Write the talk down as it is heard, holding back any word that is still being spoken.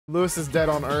Lewis is dead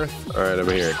on Earth. All right, I'm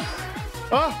here.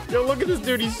 Oh, yo, look at this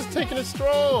dude. He's just taking a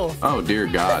stroll. Oh, dear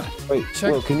God. Wait,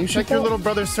 Check, Will, can you check your little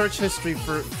brother's search history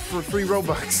for free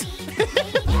Robux.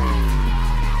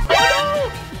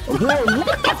 Oh God,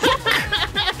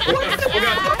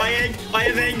 I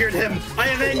have angered him. I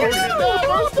have angered him.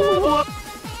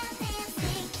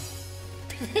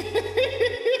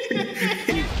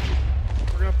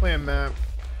 We're gonna play a map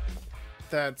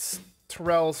that's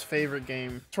Terrell's favorite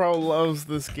game. Terrell loves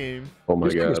this game. Oh my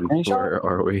God, where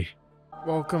are we?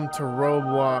 Welcome to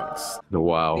Roblox.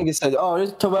 Wow. He said, "Oh,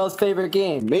 this is Terrell's favorite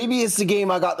game. Maybe it's the game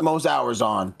I got the most hours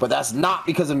on, but that's not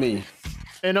because of me."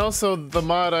 And also, the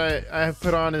mod I have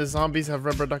put on is zombies have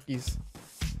rubber duckies.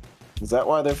 Is that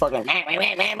why they're fucking?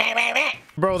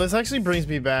 Bro, this actually brings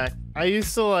me back. I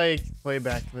used to like play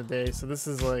back in the day, so this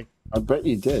is like. I bet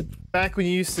you did. Back when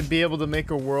you used to be able to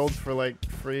make a world for like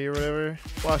free or whatever.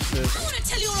 Watch this. I want to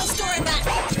tell you a little story,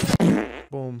 man.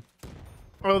 Boom.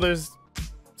 Oh, there's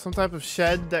some type of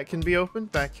shed that can be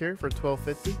opened back here for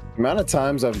 $12.50. The amount of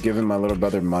times I've given my little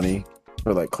brother money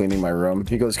for like cleaning my room,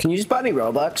 he goes, "Can you just buy me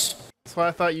Robux?" That's why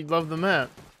I thought you'd love the map.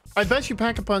 I bet you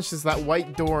Pack-a-Punch is that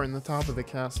white door in the top of the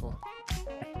castle.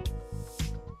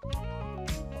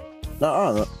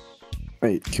 No.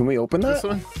 Wait, can we open that? This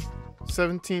one?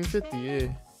 $17.50,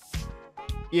 yeah.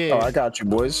 Yeah. Oh, I got you,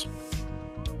 boys.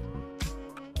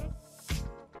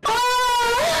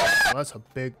 Oh, that's a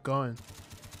big gun.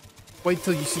 Wait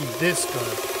till you see this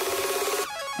gun.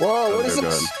 Whoa, what is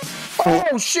this?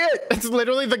 Oh shit! It's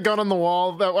literally the gun on the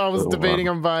wall that I was debating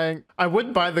on buying. I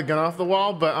would buy the gun off the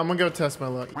wall, but I'm gonna go test my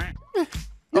luck.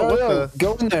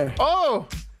 Go in there. Oh!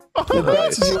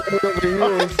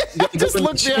 Just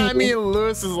look behind me and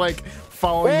Lewis is like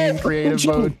following me in creative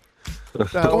mode.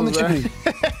 Go in the chimney.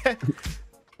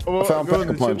 I found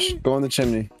Pack-a-Punch. Go in the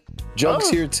chimney. Jug's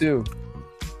here too.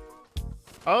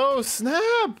 Oh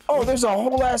snap! Oh, there's a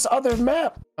whole ass other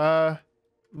map.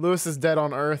 Lewis is dead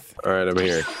on Earth. All right, I'm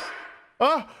here.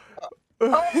 Oh!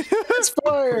 It's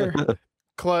fire.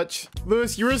 Clutch.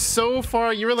 Lewis, you were so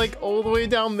far. You were like all the way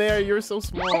down there. You were so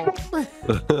small.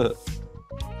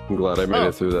 I'm glad I made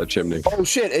it through that chimney. Oh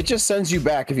shit, it just sends you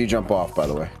back if you jump off, by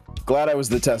the way. Glad I was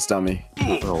the test dummy.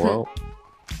 Oh, well.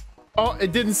 Oh,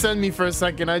 it didn't send me for a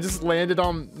second. I just landed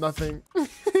on nothing. Oh,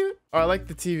 I like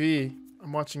the TV.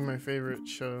 I'm watching my favorite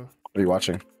show. What are you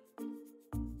watching?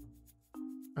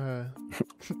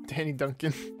 Danny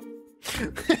Duncan.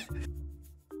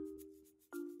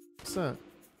 What's that?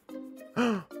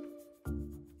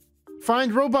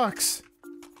 Find Robux.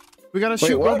 We gotta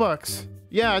shoot Robux.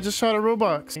 Yeah, I just shot a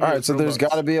Robux. All right, so there's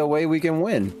got to be a way we can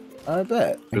win. I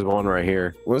bet. There's one right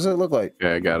here. What does it look like?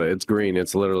 Yeah, I got it. It's green.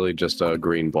 It's literally just a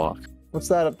green block. What's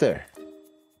that up there?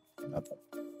 Nothing.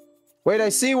 Wait, I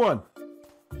see one.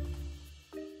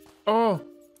 Oh.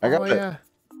 I got it. Yeah.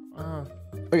 Oh.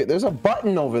 Okay, there's a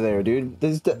button over there, dude.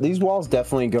 These walls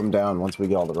definitely come down once we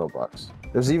get all the Robux.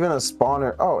 There's even a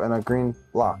spawner. Oh, and a green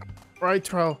block. Right,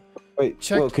 Tro. Wait,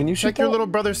 check. Will, can you check your little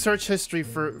brother's search history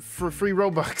for free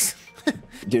Robux?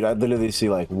 Dude, I literally see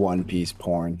like One Piece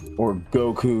porn or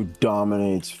Goku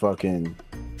dominates fucking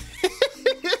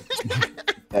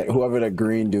whoever that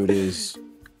green dude is.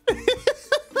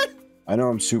 I know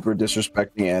I'm super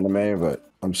disrespecting anime,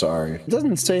 but I'm sorry. It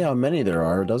doesn't say how many there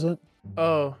are, does it?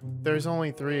 Oh, there's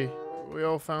only 3. We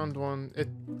all found one.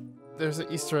 There's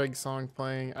an Easter egg song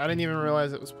playing. I didn't even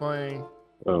realize it was playing.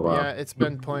 Oh, wow. Yeah, it's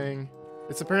been playing.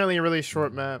 It's apparently a really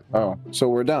short map. Oh, so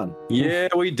we're done. Yeah,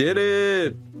 we did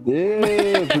it.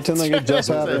 Yeah, pretend like it just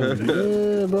happened.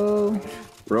 Yeah, bro.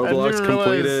 Roblox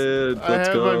completed. Let's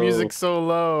go. I have my music so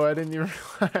low. I didn't even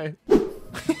realize.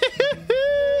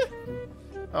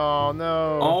 Oh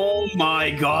no. Oh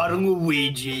my God,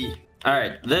 Luigi. All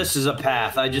right, this is a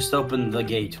path. I just opened the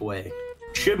gateway.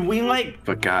 Should we like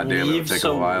but goddamn, leave it'll take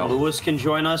so a while. Lewis can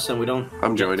join us and we don't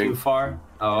I'm get joining. too far?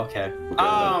 Oh, okay.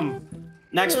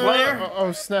 Next player.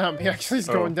 Oh snap! He actually is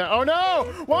going down. Oh no!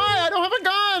 Why? I don't have a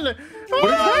gun. What is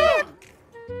that?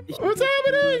 What's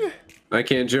happening? I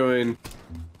can't join.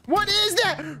 What is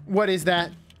that? What is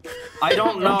that? I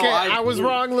don't know. Okay, I was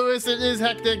wrong, Lewis. It is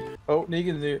hectic. Oh,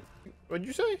 Negan's here. What'd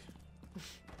you say?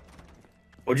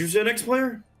 What'd you say, next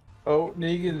player? Oh,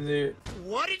 Negan's here.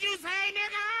 What did you say,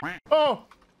 nigga? Oh!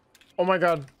 Oh my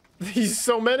God. He's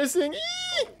so menacing.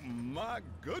 My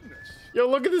goodness. Yo,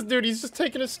 look at this dude. He's just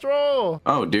taking a stroll.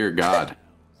 Oh, dear God.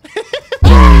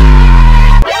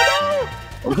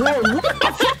 Oh God,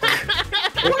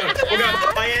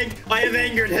 I have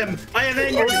angered him. I have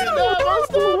angered him.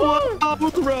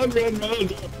 Run.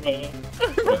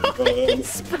 He's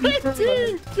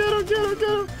sprinting. Get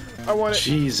him. I want it.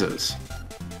 Jesus.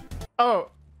 Oh.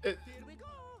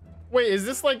 Wait, is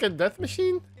this like a death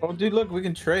machine? Oh, dude, look, we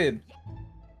can trade.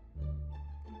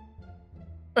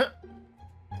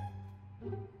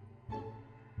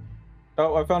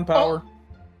 Oh, I found power.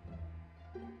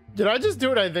 Did I just do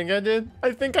what I think I did?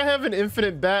 I think I have an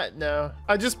infinite bat now.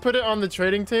 I just put it on the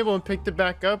trading table and picked it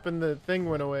back up and the thing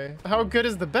went away. How good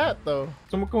is the bat though?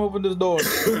 Someone come open this door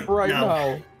right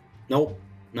now. Nope,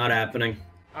 not happening.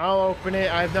 I'll open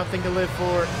it. I have nothing to live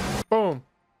for. Boom.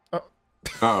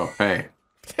 Oh, hey.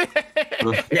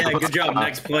 Yeah, good job,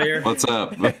 next player. What's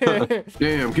up?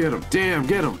 Damn, get him. Damn,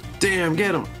 get him. Damn,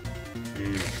 get him.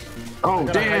 Oh,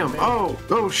 damn.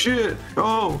 Oh, shit.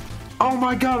 Oh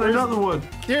my god, another one.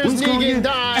 Here's Negan,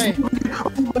 die.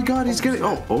 Oh my god, he's getting.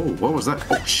 Oh, what was that?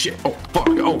 Oh shit. Oh fuck.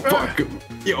 Oh fuck.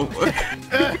 Yo.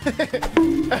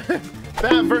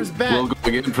 Bat versus bat. We'll go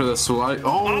again for the swipe.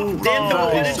 Oh, damn, no.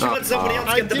 Why didn't you let somebody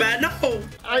else get the bat?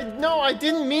 No. I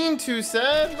didn't mean to,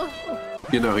 Seth.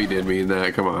 You know he did mean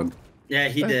that. Come on. Yeah,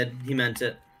 he did. He meant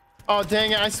it. Oh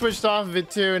dang it! I switched off of it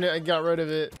too, and I got rid of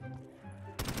it.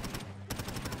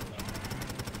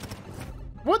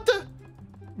 What the?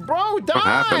 Bro,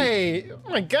 die! Oh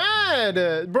my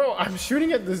god! Bro, I'm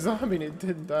shooting at the zombie and it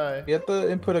didn't die. You have to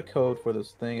input a code for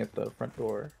this thing at the front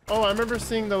door. Oh, I remember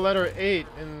seeing the letter 8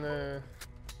 in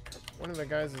one of the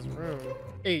guys' room.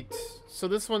 8. So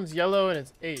this one's yellow and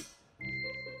it's 8.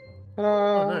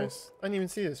 Oh, nice. I didn't even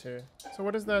see this here. So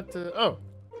what is that? Oh.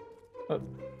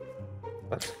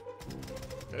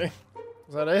 Okay.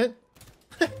 Is that it?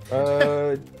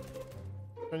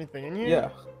 Anything in here? Yeah.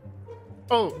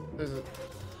 Oh, there's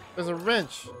a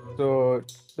wrench. So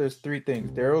there's 3 things: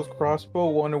 Daryl's crossbow,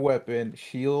 wonder weapon,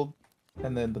 shield,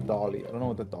 and then the dolly. I don't know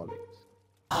what the dolly is.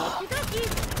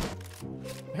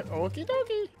 Okie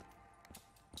dokie.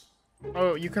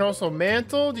 Oh, you can also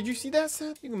mantle. Did you see that,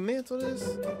 Seth? You can mantle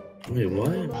this. Wait, what?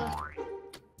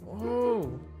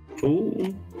 Whoa.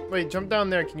 Ooh. Wait, jump down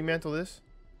there. Can you mantle this?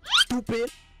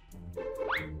 Stupid.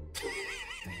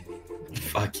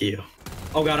 Fuck you.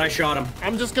 Oh god, I shot him.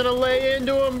 I'm just gonna lay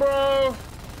into him, bro.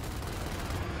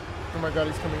 Oh my god,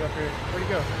 he's coming up here. Where'd he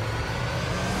go?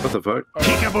 What the fuck?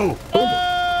 Peekaboo.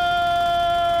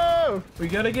 Oh! We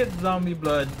gotta get zombie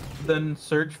blood, then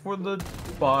search for the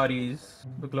bodies,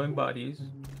 the glowing bodies,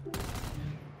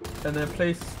 and then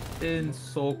place in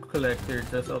soul collector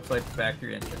just outside the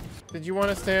factory entrance. Did you want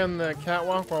to stay on the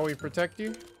catwalk while we protect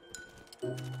you?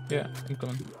 Yeah, keep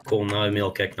going. Cool, now a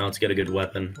meal kick. Now let's get a good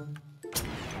weapon.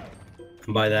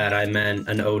 And by that, I meant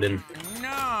an Odin. No.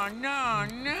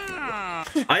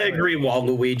 I agree,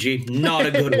 Waluigi. Not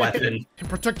a good weapon.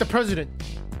 Protect the president.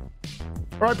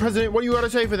 All right, president, what do you got to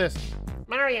say for this?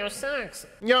 Mario sucks.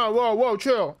 Yo, whoa,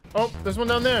 chill. Oh, there's one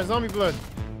down there. Zombie blood.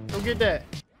 Go get that.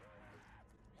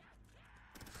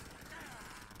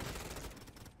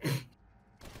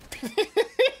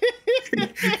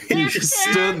 You just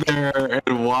stood there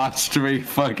and watched me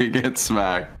fucking get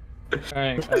smacked.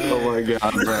 Oh my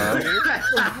god, bro.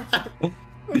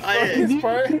 What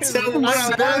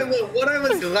I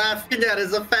was laughing at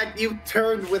is the fact you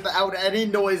turned without any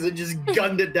noise and just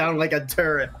gunned it down like a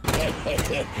turret.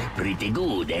 Pretty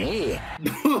good, eh?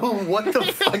 What the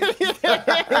fuck is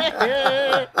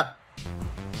that?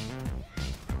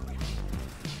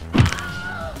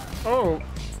 Oh,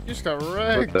 you just got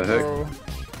wrecked, What the heck? bro.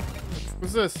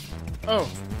 What's this? Oh,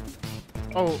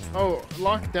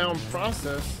 lockdown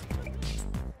process.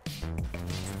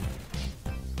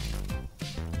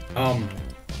 Oh,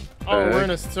 we're in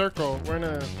a circle. We're in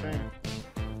a thing.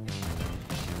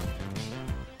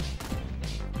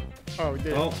 Oh, we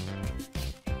did.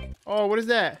 Oh, what is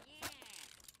that?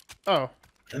 Oh.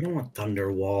 I don't want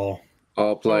Thunderwall.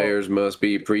 All players must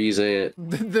be present.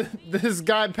 This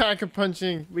guy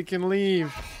pack-a-punching. We can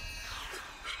leave.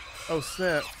 Oh,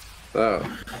 snap.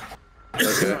 Oh.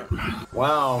 Okay.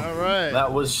 Wow. All right.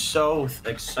 That was so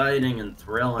exciting and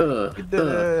thrilling.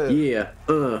 Yeah.